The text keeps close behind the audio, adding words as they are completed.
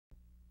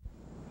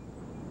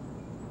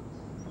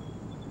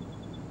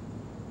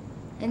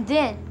And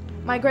then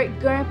my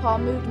great-grandpa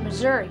moved to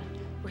Missouri,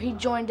 where he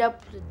joined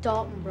up with the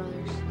Dalton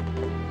brothers.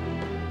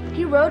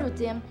 He rode with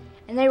them,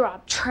 and they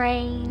robbed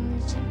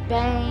trains and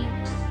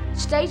banks,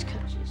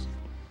 stagecoaches.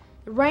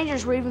 The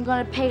Rangers were even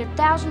going to pay a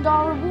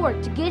 $1,000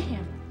 reward to get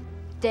him,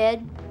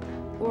 dead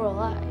or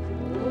alive.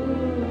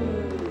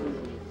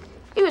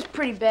 He was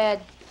pretty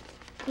bad.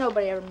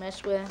 Nobody ever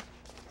messed with him.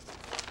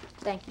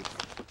 Thank you.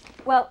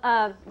 Well,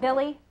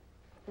 Billy,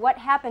 what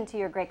happened to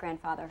your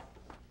great-grandfather?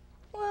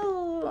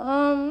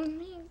 Well,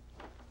 he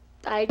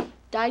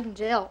died in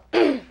jail.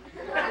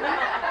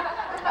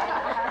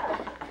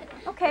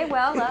 Okay,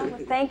 well,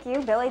 thank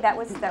you, Billy. That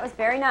was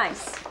very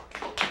nice.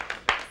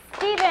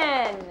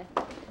 Stephen,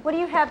 what do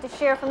you have to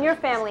share from your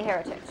family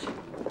heritage?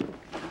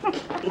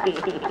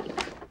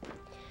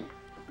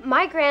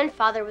 My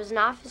grandfather was an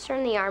officer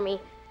in the Army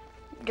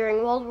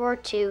during World War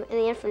II in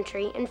the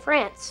infantry in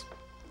France.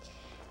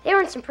 They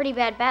were in some pretty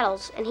bad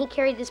battles, and he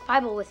carried this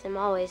Bible with him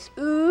always.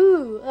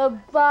 Ooh, a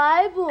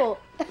Bible.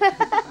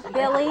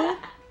 Billy?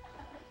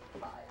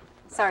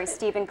 Sorry,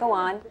 Stephen, go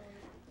on.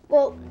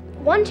 Well,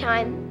 one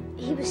time,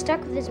 he was stuck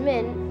with his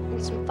men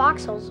in some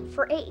foxholes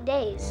for 8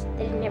 days.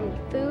 They didn't have any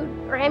food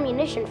or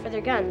ammunition for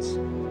their guns.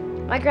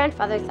 My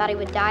grandfather thought he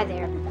would die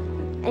there,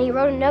 and he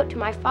wrote a note to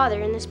my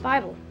father in this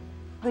Bible.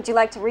 Would you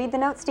like to read the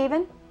note,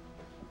 Stephen?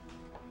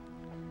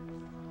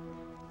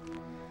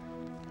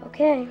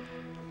 Okay.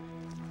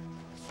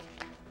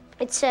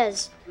 It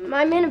says,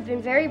 "My men have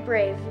been very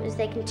brave as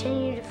they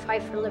continue to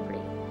fight for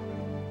liberty.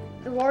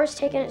 The war has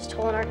taken its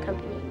toll on our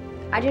company.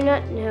 I do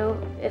not know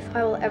if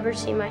I will ever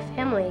see my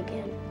family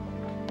again.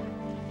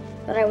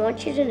 But I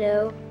want you to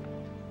know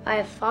I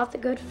have fought the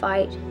good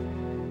fight,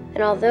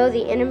 and although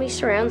the enemy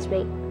surrounds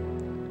me,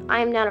 I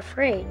am not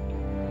afraid,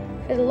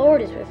 for the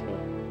Lord is with me.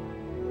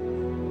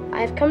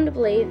 I have come to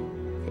believe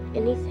that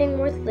anything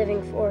worth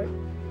living for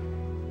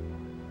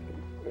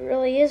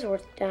really is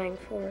worth dying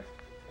for."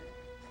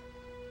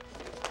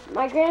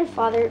 My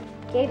grandfather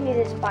gave me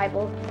this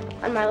Bible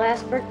on my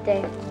last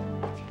birthday.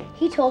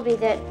 He told me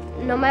that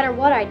no matter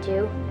what I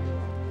do,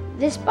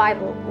 this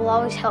Bible will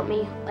always help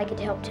me like it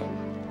helped him.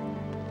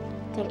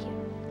 Thank you.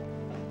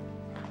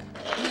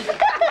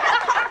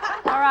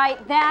 All right,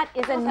 that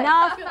is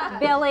enough,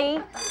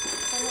 Billy.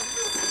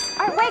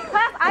 All right, wait,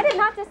 class, I did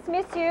not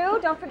dismiss you.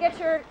 Don't forget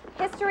your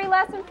history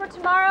lesson for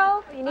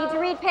tomorrow. You need to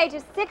read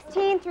pages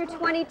 16 through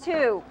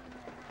 22.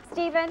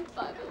 Stephen,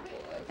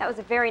 that was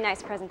a very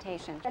nice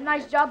presentation. A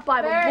nice job,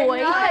 Bible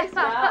boy. Nice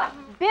job.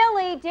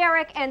 Billy,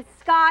 Derek, and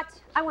Scott,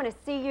 I want to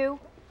see you.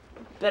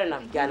 Better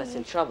not have gotten us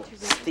in trouble,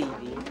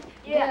 Stevie.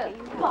 Yeah.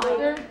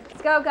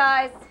 Let's go,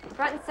 guys.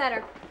 Front and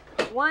center.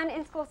 1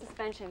 in-school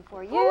suspension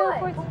for you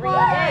for 3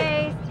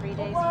 days. 3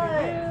 days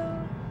for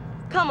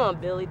you. Come on,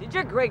 Billy. Did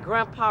your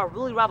great-grandpa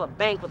really rob a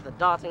bank with the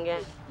Dalton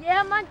gang?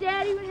 Yeah, my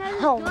dad even had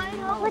his gun at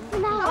home. What's the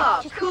matter?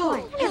 Oh, cool.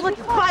 Hey, look,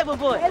 Bible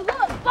boy. Hey,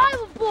 look,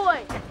 Bible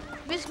boy.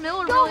 Miss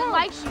Miller really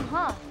likes you,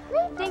 huh?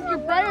 You think you're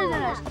better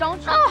than us, don't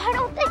you? Oh, I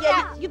don't think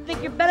that. You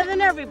think you're better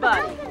than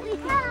everybody.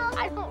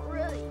 I don't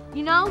really.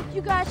 You know,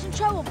 you got us in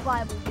trouble,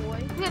 Bible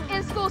boy. We have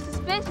in-school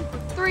suspension for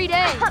 3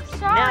 days. I'm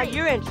sorry. Now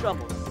you're in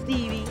trouble,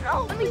 Stevie.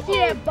 Oh, let me see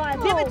that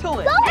Bible. Give it to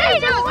him. Hey,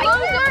 no,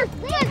 loser!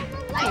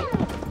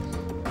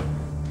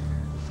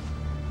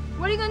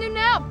 What are you gonna do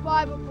now,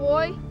 Bible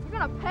boy? You're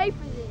gonna pay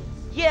for this.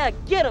 Yeah,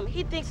 get him.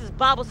 He thinks his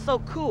Bible's so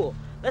cool.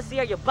 Let's see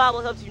how your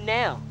Bible helps you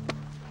now.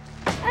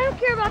 I don't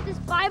care about this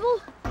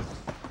Bible.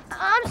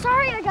 I'm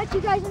sorry I got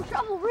you guys in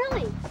trouble,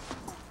 really.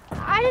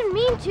 I didn't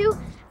mean to.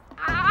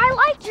 I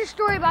liked your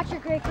story about your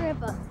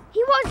great-grandpa.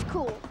 He was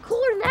cool.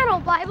 Cooler than that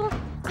old Bible.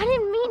 I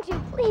didn't mean to,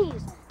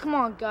 please. Come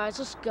on, guys,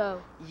 let's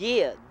go.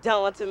 Yeah,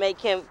 don't want to make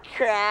him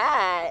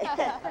cry.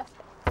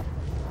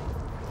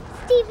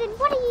 Stephen,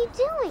 what are you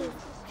doing?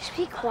 Just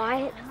be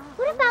quiet.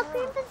 What about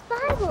Grandpa's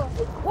Bible?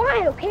 Be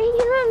quiet, okay? You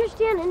don't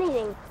understand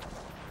anything.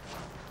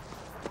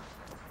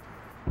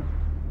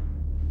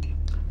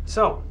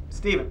 So,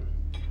 Stephen,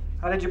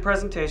 how did your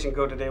presentation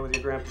go today with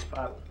your grandpa's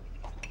Bible?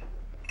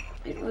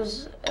 It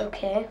was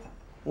okay.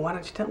 Well, why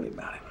don't you tell me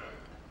about it?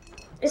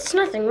 It's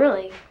nothing,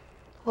 really.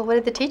 Well, what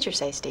did the teacher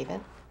say,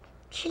 Stephen?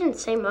 She didn't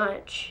say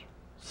much.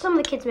 Some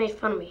of the kids made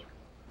fun of me.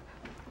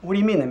 What do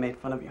you mean they made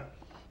fun of you?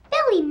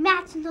 Billy,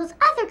 Max, and those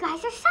other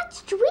guys are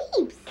such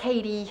dweebs.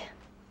 Katie.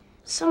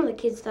 Some of the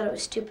kids thought it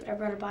was stupid I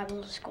brought a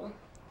Bible to school.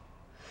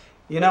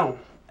 You know,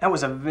 that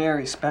was a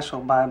very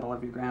special Bible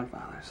of your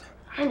grandfather's.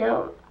 I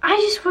know. I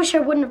just wish I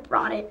wouldn't have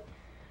brought it.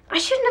 I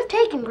shouldn't have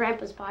taken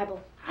Grandpa's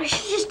Bible. I should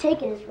have just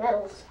taken his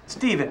medals.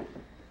 Stephen.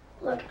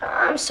 Look,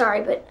 I'm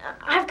sorry, but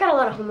I've got a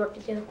lot of homework to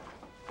do.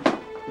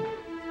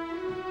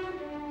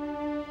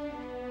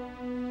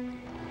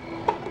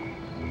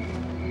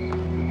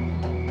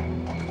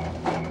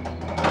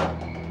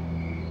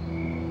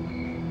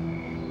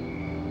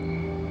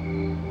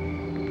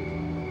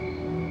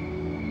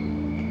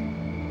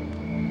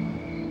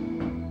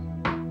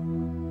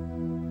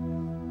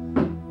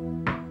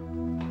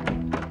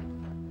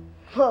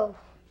 Whoa.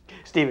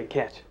 Stephen,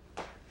 catch.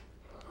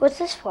 What's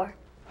this for?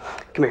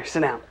 Come here,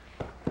 sit down.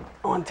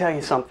 I want to tell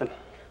you something.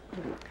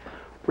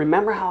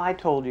 Remember how I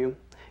told you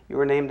You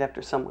were named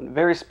after someone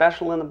very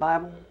special in the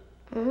Bible?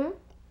 Mm-hmm.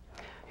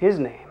 His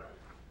name,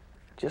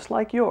 just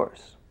like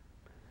yours,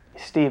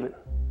 is Stephen,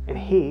 and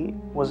he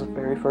was the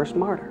very first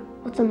martyr.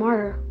 What's a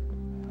martyr?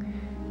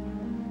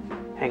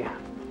 Hang on,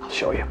 I'll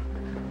show you.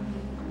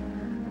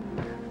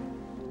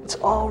 It's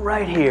all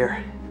right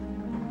here.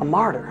 A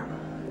martyr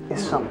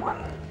is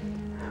someone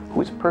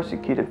who is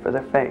persecuted for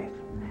their faith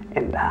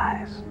and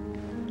dies.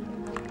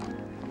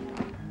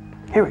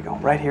 Here we go,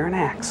 right here in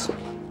Acts.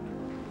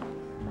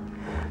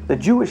 The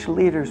Jewish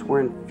leaders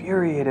were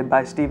infuriated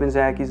by Stephen's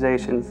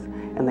accusations,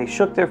 and they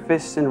shook their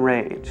fists in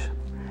rage.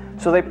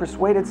 So they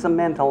persuaded some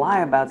men to lie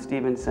about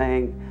Stephen,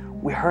 saying,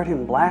 "We heard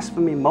him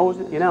blaspheme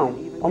Moses." You know,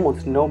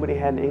 almost nobody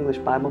had an English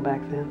Bible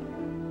back then.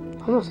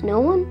 Almost no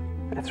one?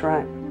 That's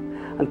right.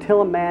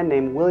 Until a man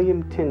named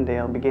William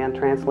Tyndale began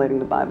translating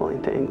the Bible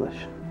into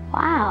English.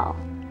 Wow.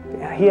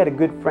 Yeah, he had a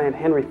good friend,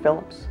 Henry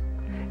Phillips.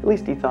 At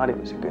least he thought he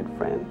was a good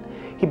friend.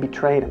 He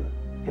betrayed him,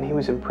 and he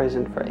was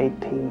imprisoned for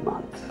 18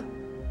 months.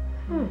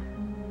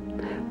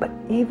 But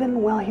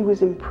even while he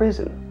was in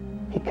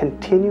prison, he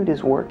continued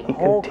his work. He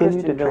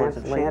continued to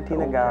translate. The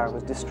Nagar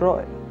was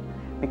destroyed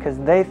because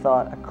they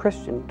thought a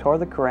Christian tore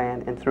the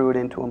Quran and threw it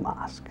into a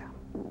mosque.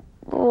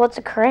 What's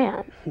a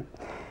Quran?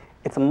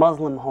 It's a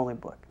Muslim holy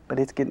book, but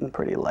it's getting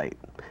pretty late.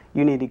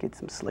 You need to get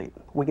some sleep.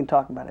 We can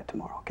talk about it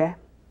tomorrow, okay?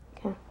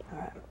 Okay. All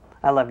right.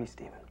 I love you,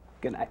 Stephen.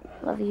 Good night.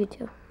 Love you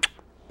too.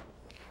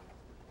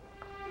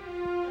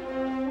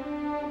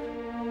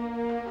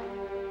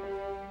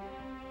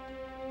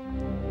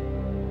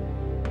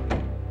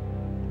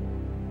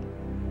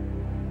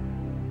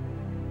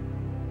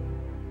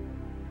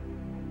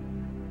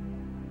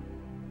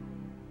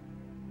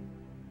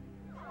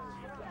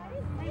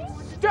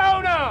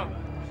 Stone him!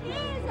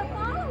 He's a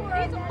follower.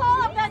 He's a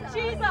follower of that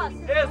Jesus.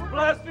 He has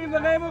blasphemed the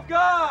name of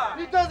God!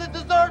 He doesn't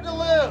deserve to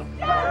live!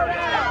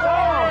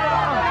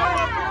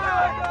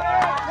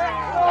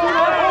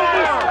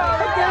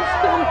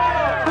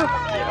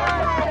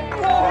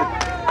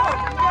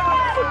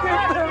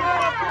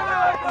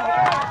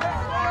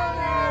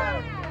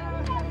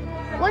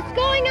 What's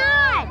going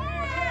on?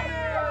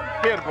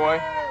 Here, boy.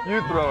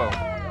 You throw him.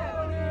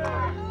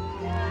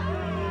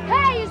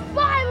 Hey, it's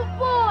Bible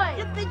boy!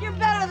 You think you're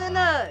better than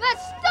us?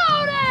 Let's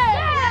stone him!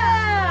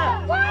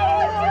 Yeah! Why are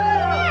you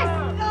doing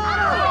this?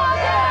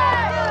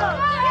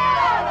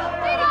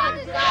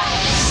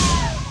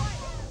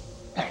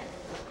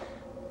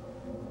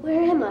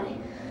 Where am I?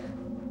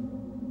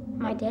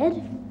 Am I dead?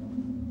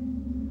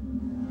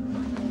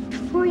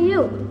 Who are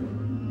you?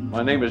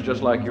 My name is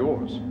just like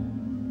yours.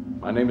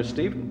 My name is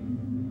Stephen.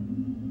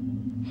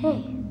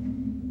 Hey,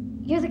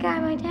 you're the guy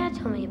my dad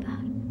told me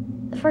about.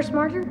 The first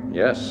martyr?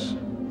 Yes.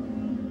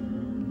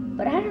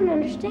 But I don't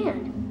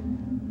understand.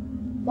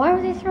 Why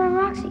were they throwing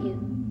rocks at you?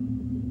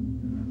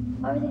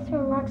 Why were they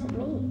throwing rocks at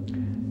me?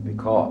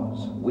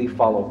 Because we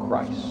follow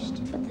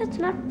Christ. But that's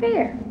not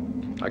fair.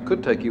 I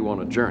could take you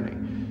on a journey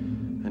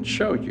and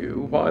show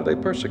you why they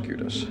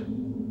persecute us.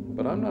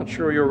 But I'm not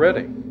sure you're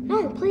ready.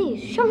 No,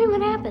 please, show me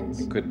what happens.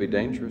 It could be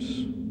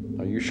dangerous.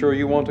 Are you sure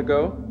you want to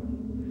go?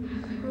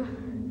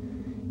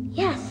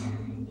 Yes.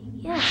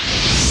 Yes.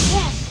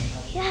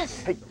 Yes.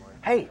 Yes.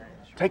 Hey,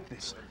 take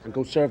this and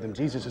go serve them.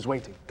 Jesus is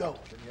waiting. Go.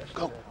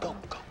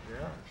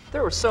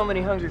 There were so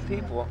many hungry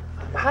people.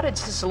 How did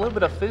just a little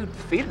bit of food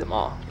feed them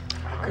all?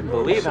 I couldn't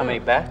believe how many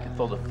baskets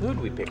full of food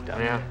we picked up.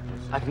 Yeah.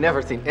 I've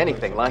never seen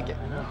anything like it.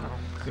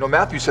 You know,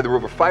 Matthew said there were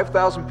over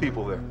 5,000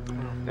 people there.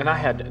 And I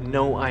had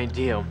no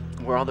idea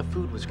where all the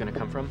food was going to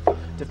come from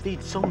to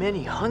feed so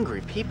many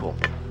hungry people.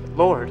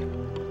 Lord,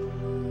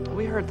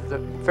 we heard that the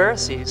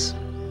Pharisees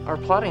are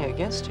plotting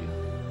against you.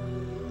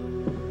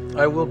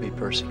 I will be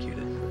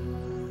persecuted,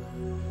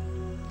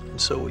 and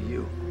so will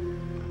you,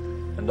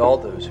 and all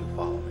those who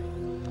follow me.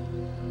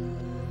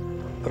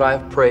 But I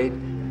have prayed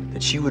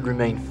that you would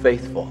remain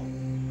faithful.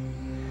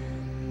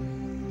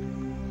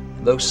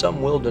 Though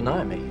some will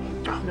deny me.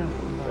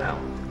 No.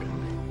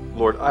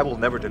 Lord, I will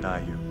never deny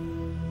you.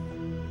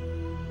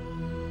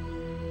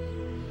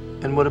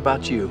 And what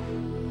about you?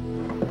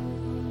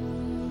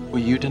 Will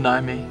you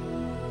deny me?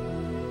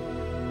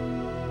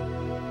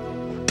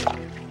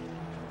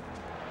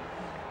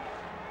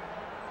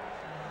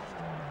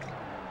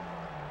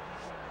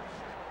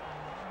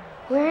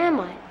 Where am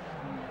I?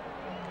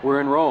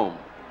 We're in Rome,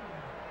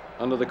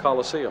 under the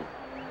Coliseum.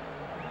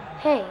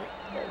 Hey,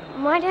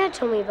 my dad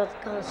told me about the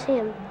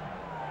Coliseum.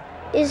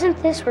 Isn't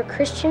this where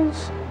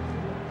Christians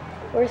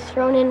were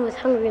thrown in with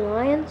hungry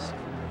lions?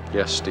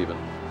 Yes, Stephen.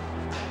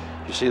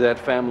 You see that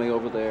family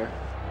over there?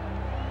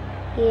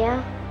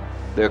 Yeah.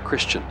 They're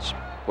Christians,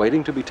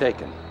 waiting to be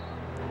taken.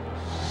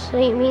 So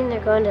you mean they're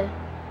going to...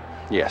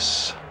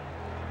 Yes.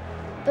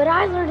 But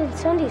I learned in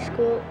Sunday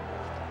school,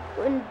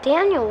 when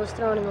Daniel was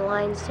thrown in the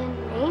lion's den,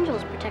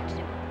 angels protected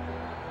him.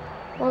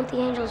 Won't the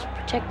angels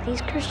protect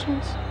these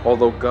Christians?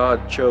 Although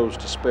God chose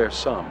to spare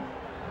some,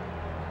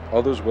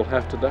 others will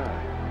have to die.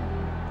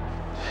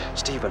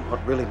 Stephen,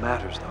 what really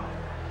matters, though,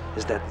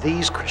 is that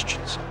these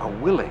Christians are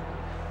willing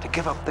to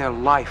give up their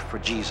life for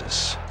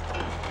Jesus.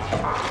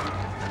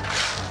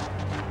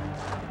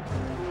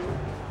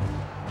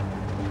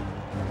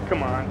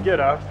 come on, get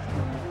up.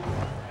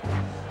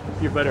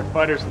 You're better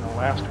fighters than the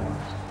last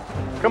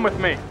ones. Come with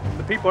me.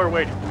 The people are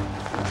waiting.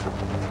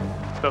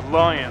 The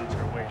lions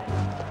are waiting.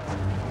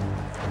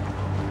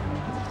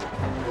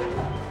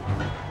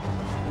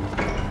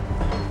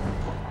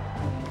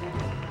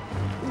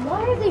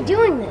 Why are they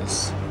doing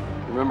this?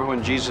 Remember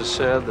when Jesus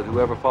said that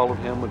whoever followed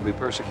him would be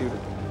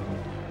persecuted?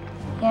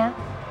 Yeah.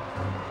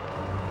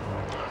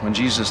 When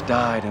Jesus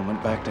died and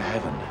went back to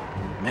heaven,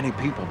 many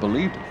people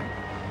believed in him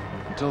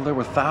until there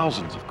were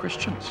thousands of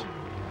Christians.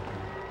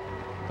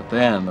 But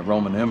then the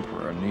Roman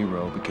Emperor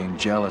Nero became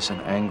jealous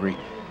and angry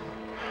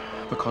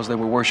because they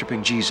were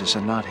worshiping Jesus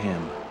and not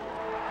him.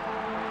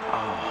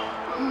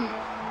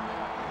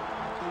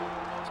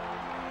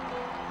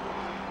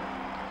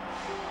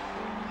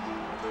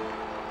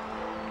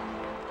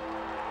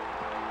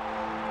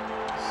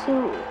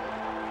 So,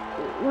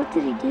 what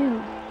did he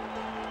do?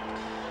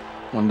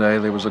 One day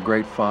there was a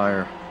great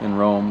fire in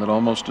Rome that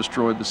almost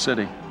destroyed the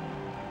city.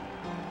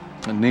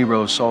 And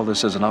Nero saw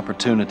this as an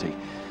opportunity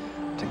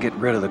to get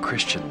rid of the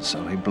Christians,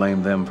 so he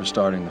blamed them for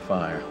starting the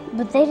fire.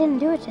 But they didn't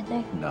do it, did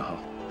they? No.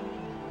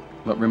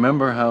 But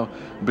remember how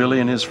Billy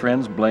and his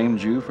friends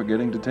blamed you for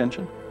getting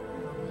detention?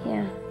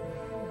 Yeah.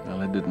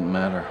 Well, it didn't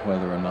matter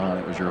whether or not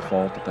it was your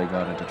fault that they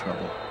got into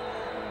trouble.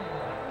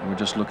 They were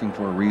just looking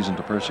for a reason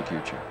to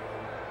persecute you.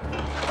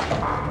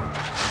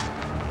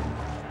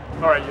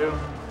 All right, you.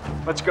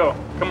 Let's go.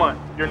 Come on,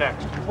 you're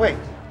next. Wait.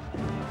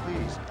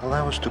 Please,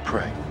 allow us to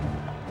pray.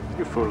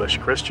 You foolish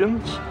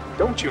Christians.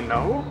 Don't you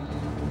know?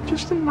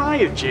 Just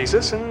deny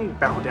Jesus and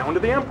bow down to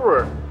the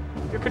emperor.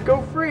 You could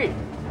go free.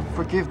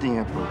 Forgive the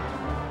emperor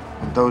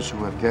and those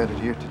who have gathered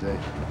here today.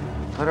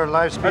 Let our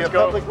lives be Let's a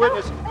go. public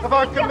witness of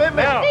our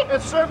commitment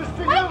and service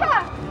to you.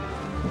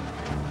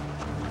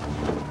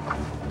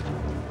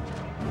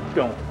 You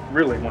don't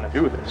really want to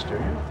do this, do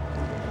you?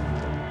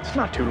 It's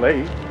not too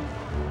late.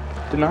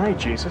 Deny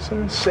Jesus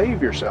and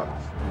save yourself.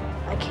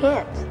 I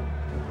can't.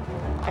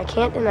 I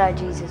can't deny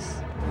Jesus.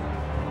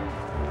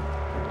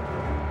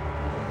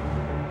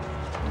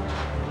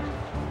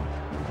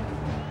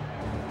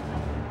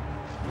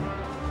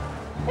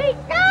 Hey,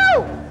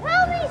 no!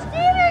 Help me,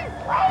 Stephen!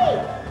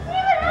 Wait!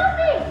 Stephen, help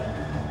me!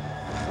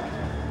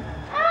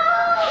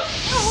 Help!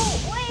 Oh,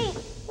 wait!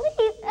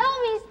 Please help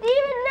me,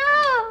 Stephen, no!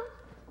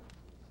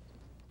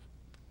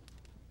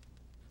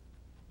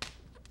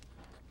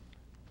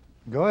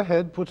 Go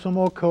ahead, put some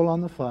more coal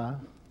on the fire.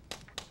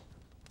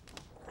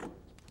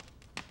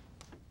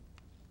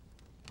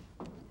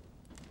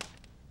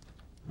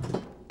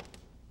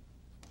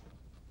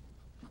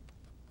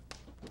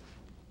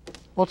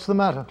 What's the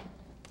matter?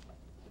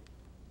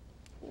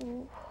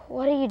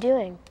 What are you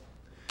doing?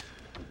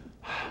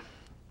 Do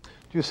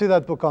you see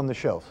that book on the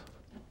shelf?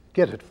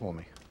 Get it for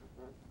me.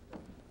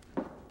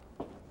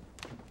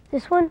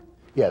 This one?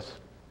 Yes.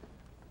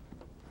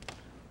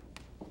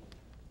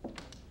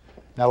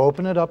 Now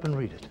open it up and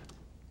read it.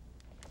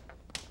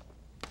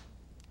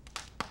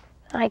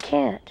 I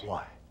can't.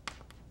 Why?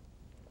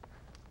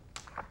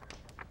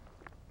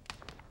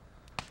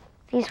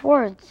 These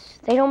words,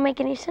 they don't make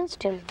any sense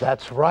to me.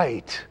 That's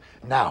right.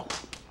 Now,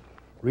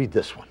 read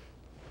this one.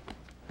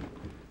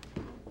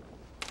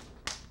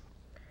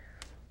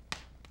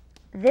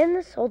 Then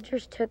the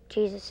soldiers took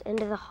Jesus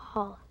into the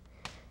hall,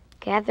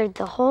 gathered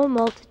the whole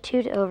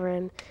multitude over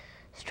him,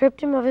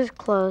 stripped him of his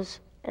clothes,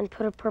 and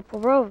put a purple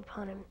robe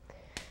upon him.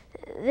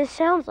 This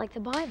sounds like the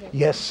Bible.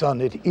 Yes,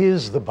 son, it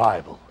is the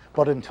Bible.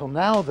 But until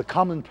now, the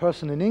common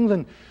person in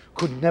England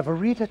could never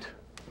read it.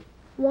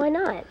 Why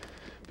not?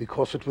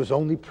 Because it was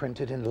only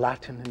printed in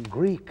Latin and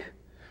Greek.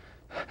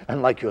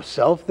 And like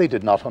yourself, they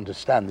did not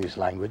understand these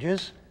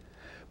languages.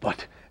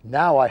 But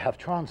now I have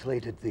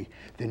translated the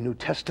New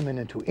Testament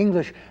into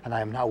English, and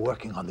I am now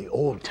working on the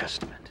Old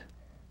Testament.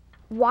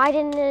 Why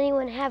didn't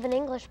anyone have an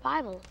English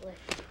Bible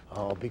list?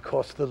 Oh,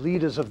 because the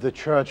leaders of the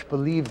church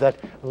believe that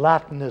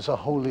Latin is a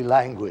holy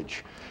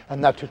language,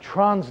 and that to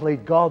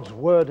translate God's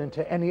word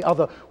into any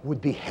other would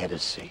be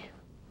heresy.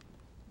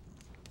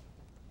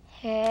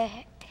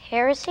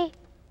 Heresy?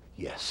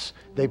 Yes,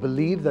 they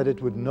believe that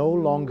it would no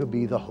longer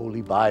be the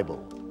Holy Bible.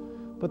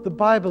 But the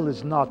Bible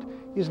is not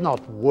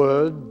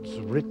words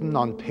written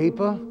on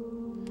paper.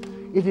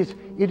 It is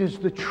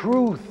the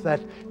truth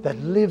that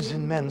lives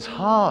in men's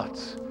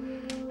hearts.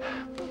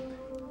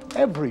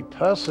 Every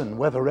person,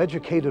 whether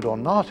educated or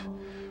not,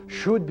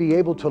 should be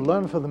able to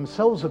learn for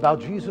themselves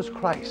about Jesus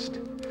Christ.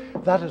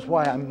 That is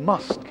why I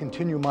must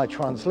continue my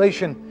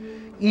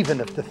translation, even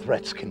if the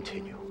threats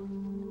continue.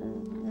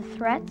 The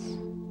threats?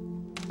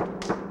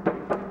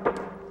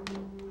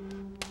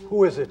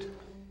 Who is it?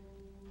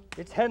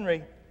 It's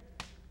Henry.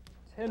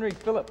 It's Henry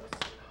Phillips.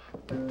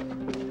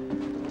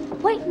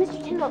 Wait,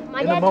 Mr. Tyndale,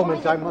 my dad... In a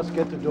moment, I must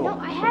get the door. No,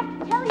 I have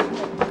to tell you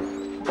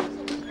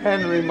this.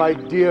 Henry, my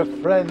dear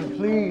friend,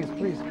 please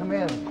come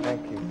in.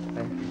 Thank you.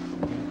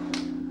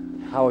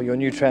 How are your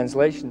new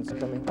translations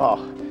coming?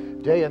 Oh,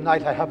 day and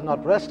night I have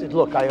not rested.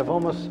 Look, I have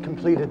almost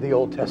completed the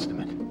Old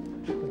Testament.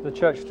 Is the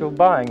church still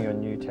buying your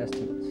New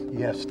Testaments?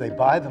 Yes, they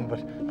buy them,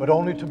 but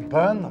only to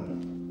burn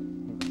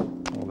them.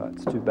 Well,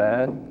 That's too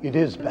bad. It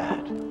is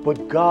bad,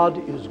 but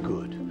God is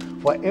good.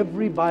 For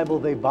every Bible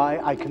they buy,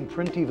 I can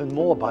print even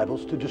more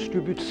Bibles to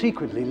distribute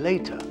secretly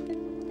later.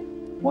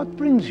 What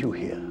brings you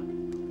here?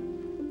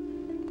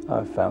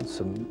 I've found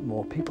some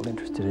more people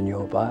interested in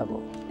your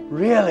Bible.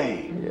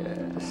 Really?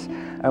 Yes.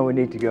 And we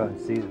need to go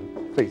and see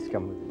them. Please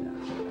come with me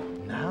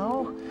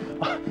now.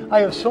 Now?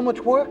 I have so much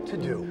work to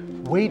do.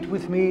 Wait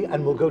with me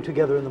and we'll go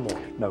together in the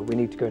morning. No, we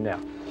need to go now.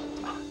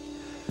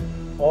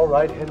 All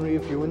right, Henry,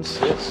 if you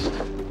insist.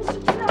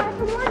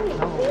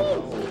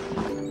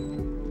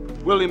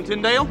 William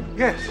Tyndale?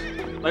 Yes.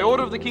 By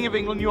order of the King of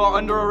England, you are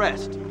under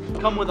arrest.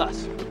 Come with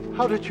us.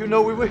 How did you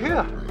know we were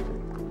here?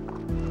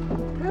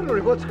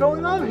 Henry, what's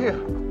going on here?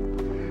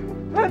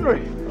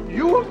 Henry,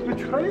 you have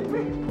betrayed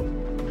me?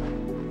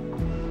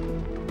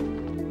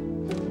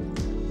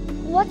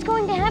 What's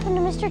going to happen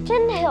to Mr.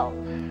 Tyndale?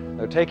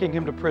 They're taking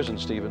him to prison,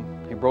 Stephen.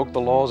 He broke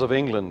the laws of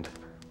England.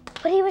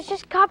 But he was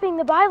just copying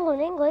the Bible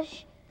in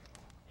English.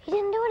 He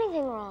didn't do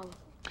anything wrong.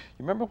 You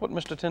remember what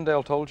Mr.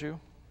 Tyndale told you?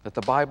 That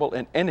the Bible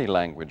in any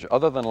language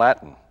other than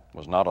Latin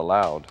was not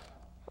allowed.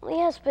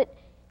 Yes, but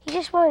he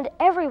just wanted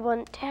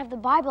everyone to have the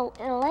Bible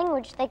in a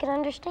language they could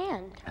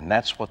understand. And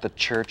that's what the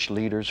church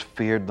leaders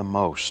feared the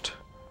most.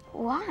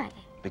 Why?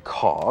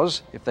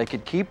 Because if they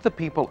could keep the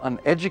people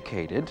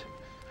uneducated,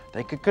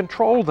 they could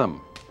control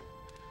them.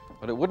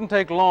 But it wouldn't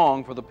take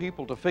long for the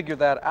people to figure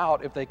that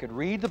out if they could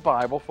read the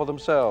Bible for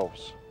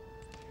themselves.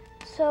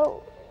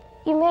 So,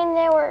 you mean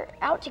they were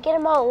out to get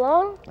him all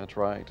along? That's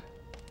right.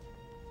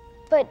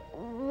 But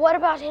what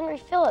about Henry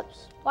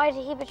Phillips? Why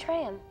did he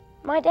betray him?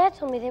 My dad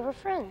told me they were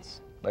friends.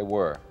 They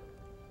were.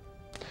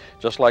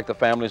 Just like the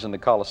families in the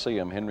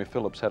Coliseum, Henry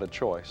Phillips had a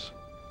choice.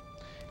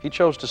 He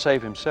chose to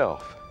save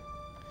himself,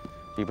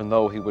 even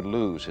though he would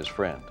lose his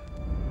friend.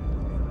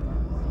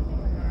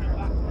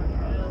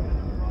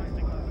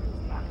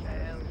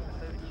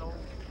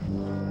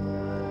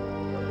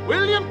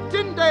 William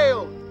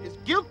Tyndale is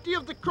guilty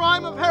of the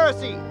crime of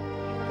heresy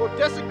for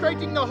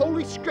desecrating the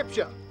Holy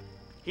Scripture.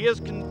 He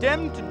is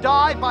condemned to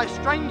die by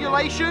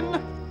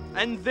strangulation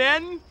and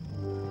then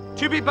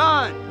to be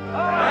burned.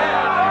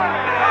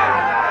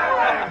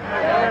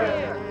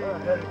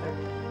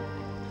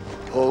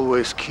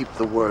 Always keep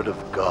the word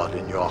of God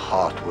in your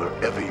heart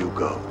wherever you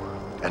go,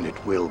 and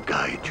it will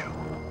guide you.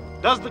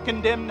 Does the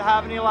condemned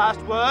have any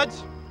last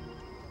words?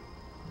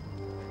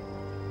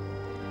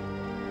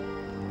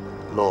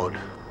 Lord,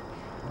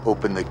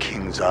 open the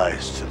king's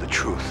eyes to the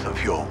truth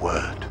of your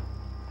word.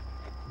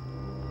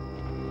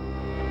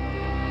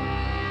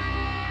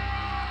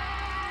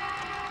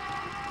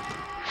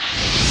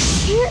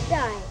 Can't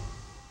die.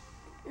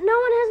 No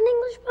one has an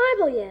English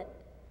Bible yet.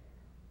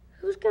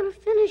 Who's gonna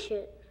finish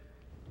it?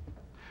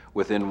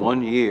 Within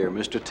 1 year,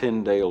 Mr.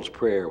 Tyndale's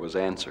prayer was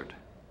answered.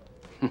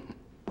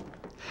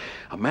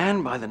 A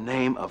man by the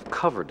name of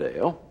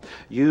Coverdale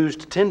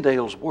used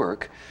Tyndale's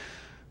work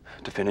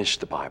to finish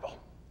the Bible.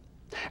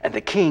 And the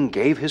king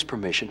gave his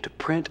permission to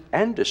print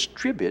and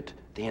distribute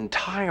the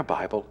entire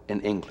Bible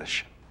in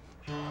English.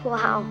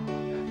 Wow.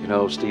 You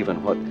know,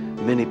 Stephen, what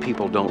many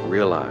people don't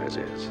realize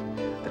is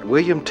that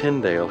William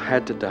Tyndale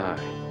had to die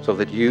so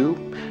that you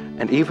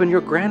and even your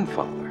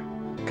grandfather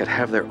could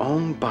have their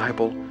own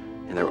Bible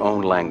in their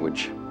own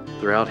language.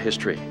 Throughout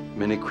history,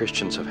 many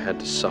Christians have had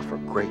to suffer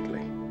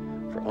greatly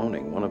for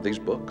owning one of these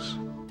books.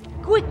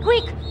 Quick,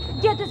 quick!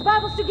 Get these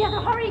Bibles together,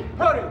 hurry!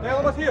 Hurry, they're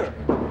almost here.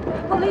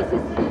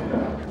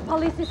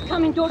 Police is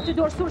coming door to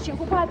door searching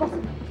for Bibles.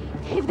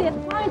 If they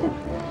find them,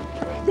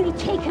 they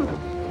take them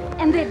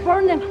and they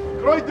burn them.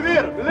 Открой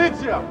дверь,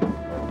 милиция!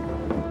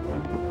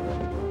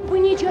 We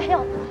need your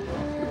help.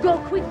 Go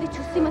quickly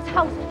to Simon's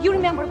house. You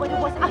remember what it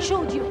was? I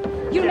showed you.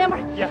 You remember?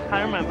 Yeah,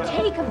 I remember.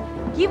 Take him.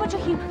 Give it to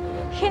him.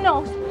 He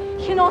knows.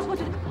 He knows what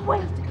to do.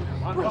 Wait.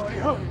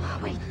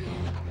 Wait.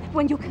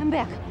 When you come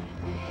back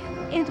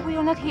and we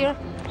are not here,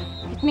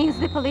 it means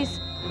the police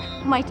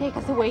might take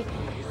us away.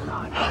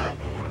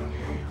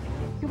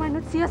 You might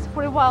not see us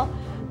for a while.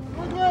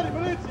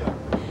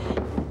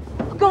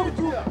 Go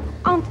to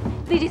Aunt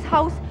Lily's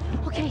house.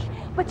 Okay,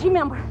 but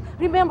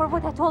remember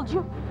what I told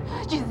you.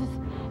 Jesus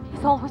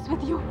is always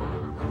with you.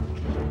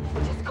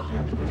 Okay, just go.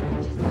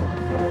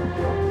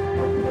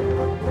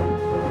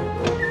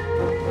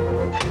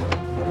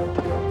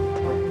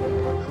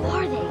 Who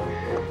are they?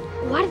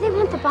 Why do they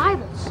want the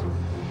Bibles?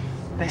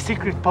 The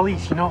secret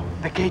police, you know,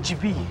 the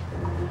KGB.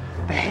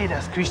 They hate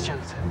us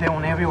Christians. They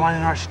want everyone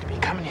in Russia to be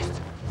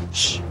communist.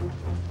 Shh.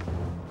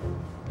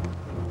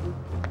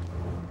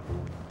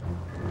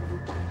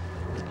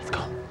 Let's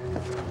go.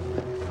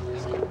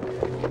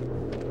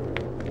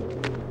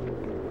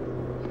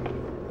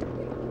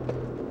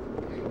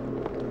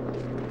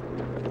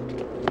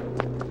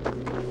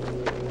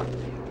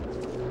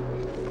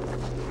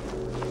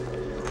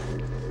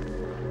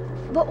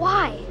 But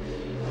why?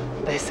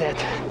 They said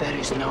there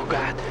is no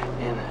God,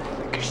 and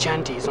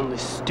Christianity is only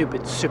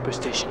stupid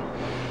superstition.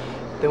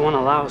 They won't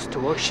allow us to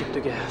worship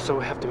together, so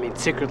we have to meet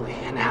secretly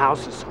in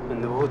houses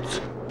in the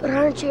woods. But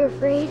aren't you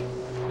afraid?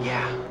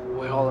 Yeah,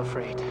 we're all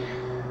afraid.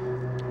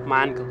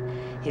 My uncle,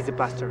 He's a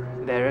pastor.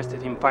 They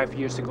arrested him 5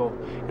 years ago,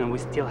 and we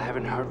still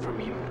haven't heard from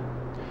him.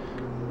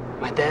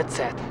 My dad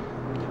said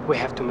we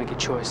have to make a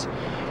choice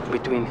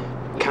between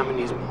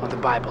communism or the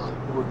Bible.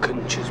 We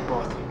couldn't choose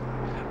both.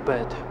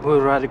 But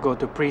we'd rather go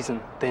to prison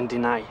than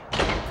deny.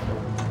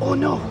 Oh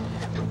no!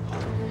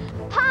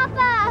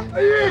 Papa!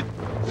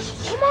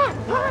 Come on,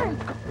 hurry!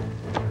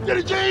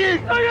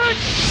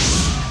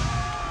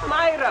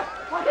 Myra!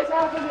 What is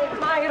happening?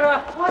 Myra!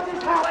 What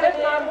is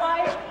happening? My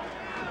wife?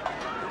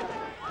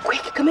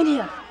 Quick, come in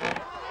here.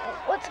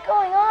 What's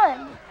going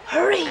on?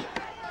 Hurry!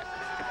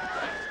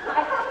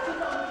 My house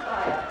is on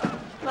fire!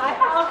 My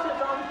house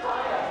is on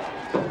fire!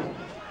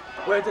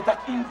 Where did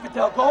that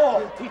infidel go?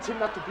 We'll teach him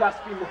not to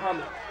blaspheme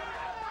Muhammad.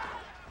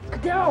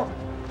 Get down!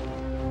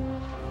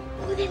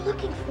 What are they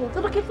looking for?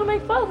 They're looking for my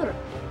father.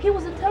 He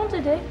was in town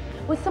today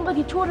when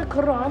somebody tore the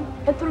Quran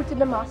and threw it in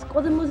the mosque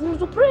while the Muslims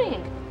were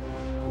praying.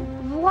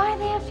 Why are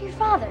they after your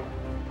father?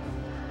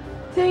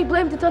 They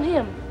blamed it on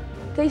him.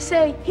 They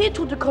say he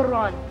tore the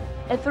Quran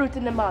and threw it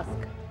in the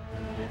mosque.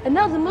 And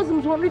now the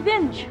Muslims want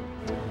revenge.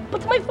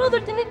 But my father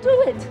didn't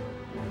do it.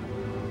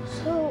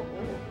 So,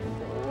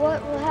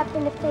 what will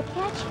happen if they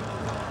catch you?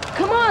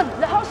 Come on,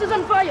 the house is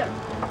on fire.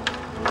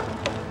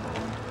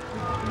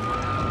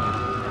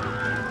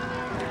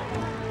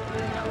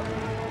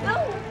 No!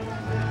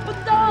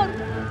 Badar!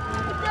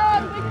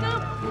 Badar, wake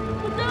up!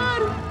 Badar!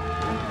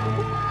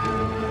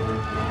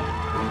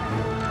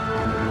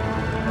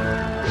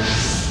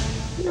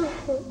 No,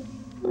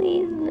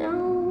 please, no.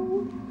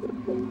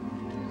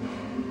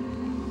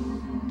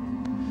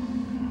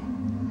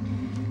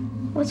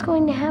 What's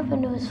going to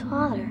happen to his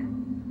father?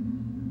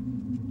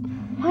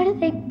 Why did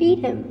they beat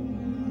him?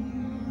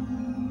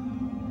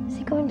 Is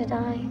he going to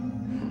die?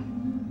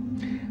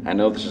 I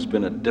know this has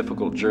been a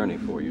difficult journey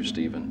for you,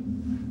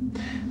 Stephen.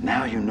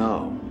 Now you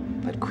know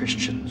that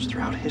Christians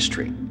throughout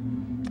history,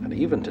 and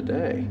even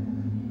today,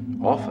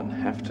 often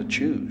have to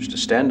choose to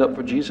stand up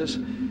for Jesus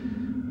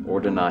or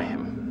deny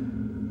him.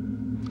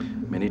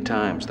 Many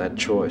times that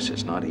choice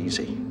is not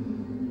easy.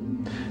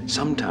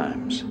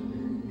 Sometimes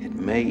it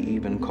may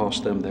even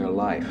cost them their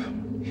life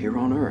here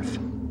on earth.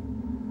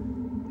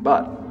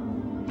 But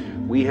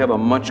we have a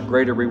much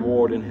greater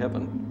reward in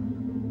heaven.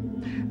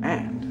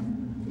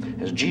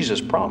 And as Jesus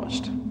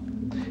promised,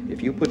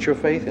 if you put your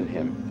faith in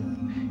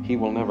him, he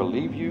will never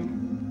leave you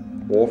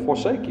or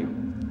forsake you.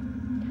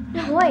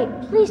 No, wait,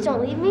 please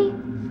don't leave me.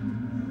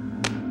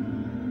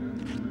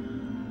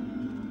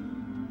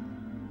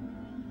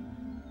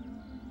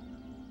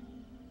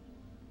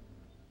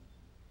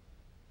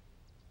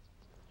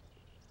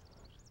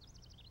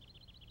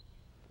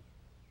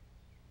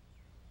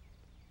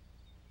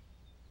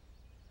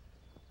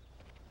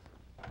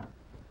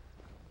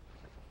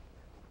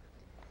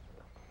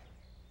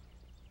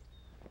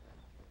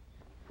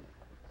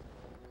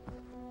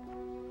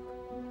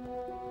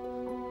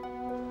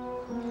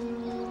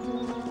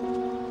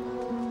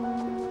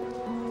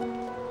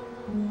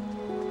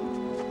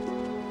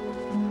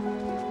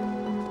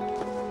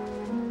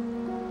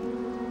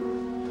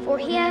 For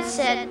he has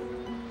said,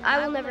 I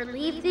will never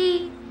leave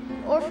thee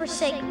or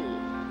forsake thee.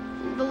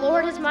 The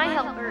Lord is my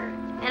helper,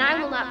 and I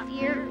will not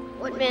fear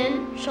what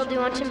men shall do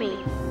unto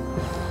me.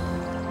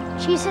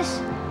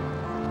 Jesus,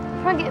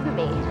 forgive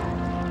me.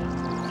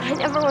 I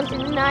never want to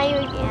deny you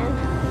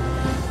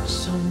again.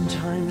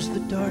 Sometimes the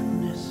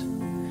darkness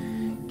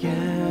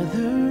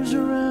gathers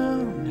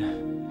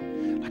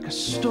around. Like a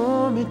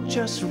storm, it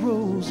just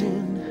rolls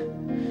in.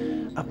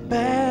 A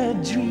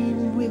bad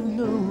dream with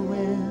no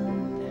end.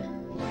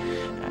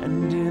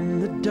 And in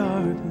the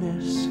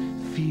darkness,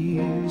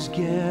 fears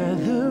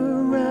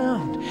gather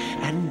round,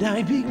 and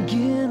I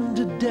begin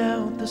to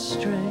doubt the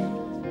strength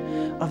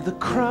of the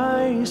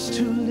Christ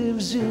who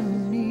lives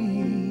in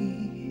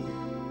me.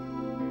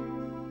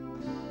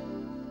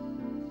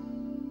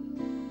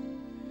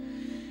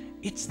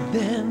 It's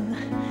then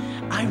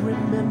I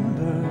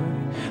remember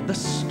the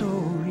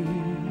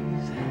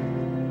stories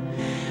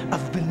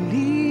of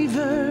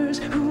believers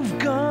who've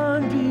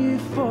gone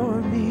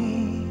before me.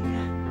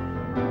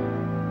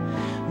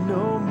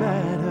 No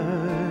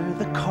matter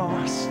the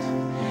cost,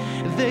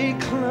 they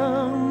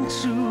clung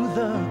to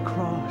the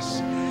cross,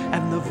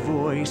 and the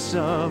voice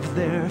of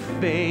their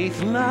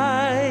faith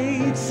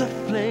lights a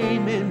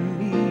flame in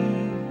me,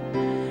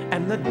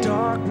 and the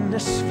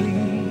darkness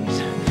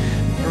flees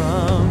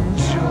from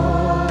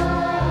joy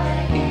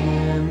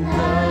in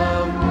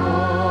the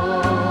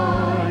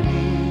morning.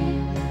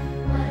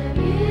 What a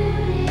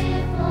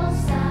beautiful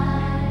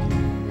sight,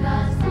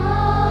 God's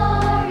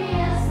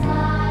glorious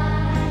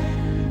light.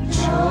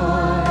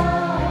 Joy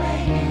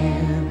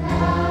in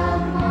the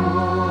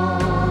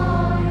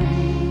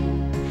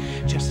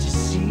morning, just to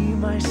see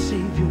my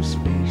Savior's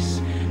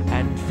face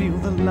and feel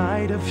the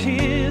light of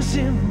his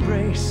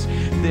embrace.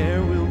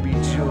 There will be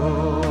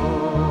joy.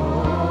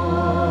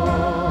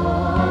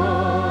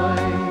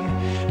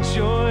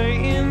 Joy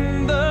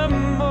in the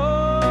morning.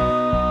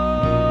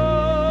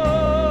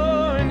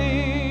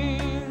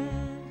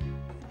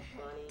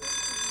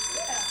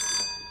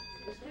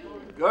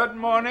 Good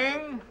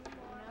morning.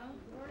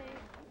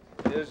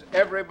 Is Is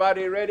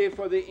everybody ready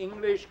for the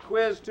English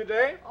quiz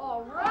today?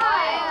 All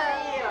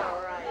right.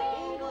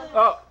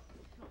 Oh,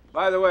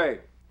 by the way,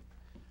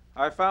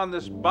 I found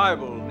this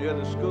Bible near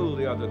the school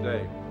the other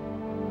day.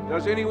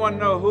 Does anyone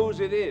know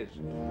whose it is?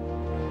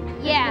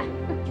 Yeah.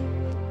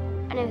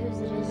 I know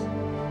whose it is.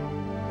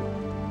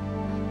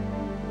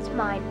 It's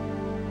mine.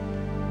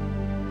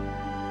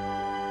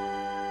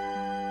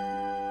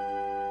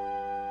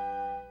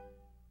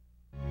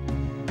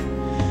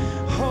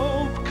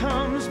 Hope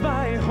comes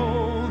by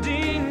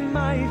holding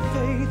my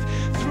faith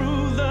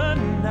through the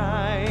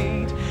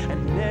night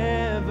and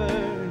never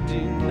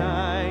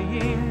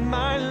denying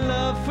my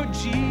love for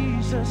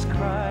Jesus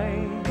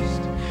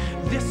Christ.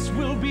 This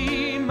will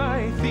be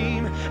my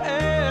theme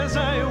as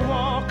I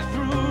walk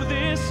through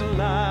this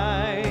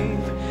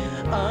life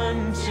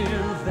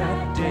until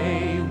that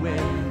day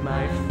when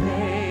my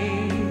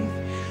faith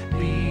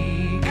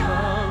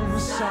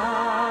becomes sight.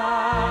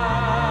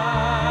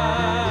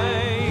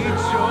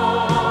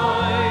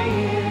 Joy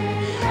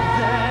in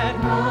that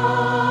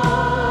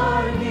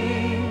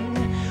morning.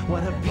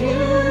 What a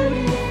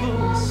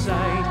beautiful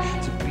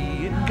sight to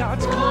be in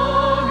God's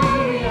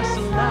glorious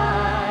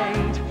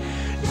light.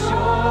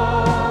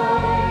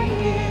 Joy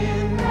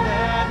in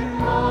that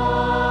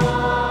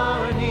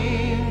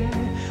morning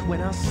when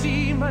I'll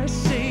see my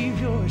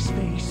Savior's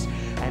face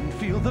and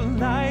feel the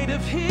light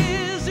of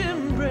His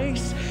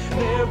embrace.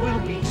 There will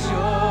be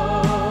joy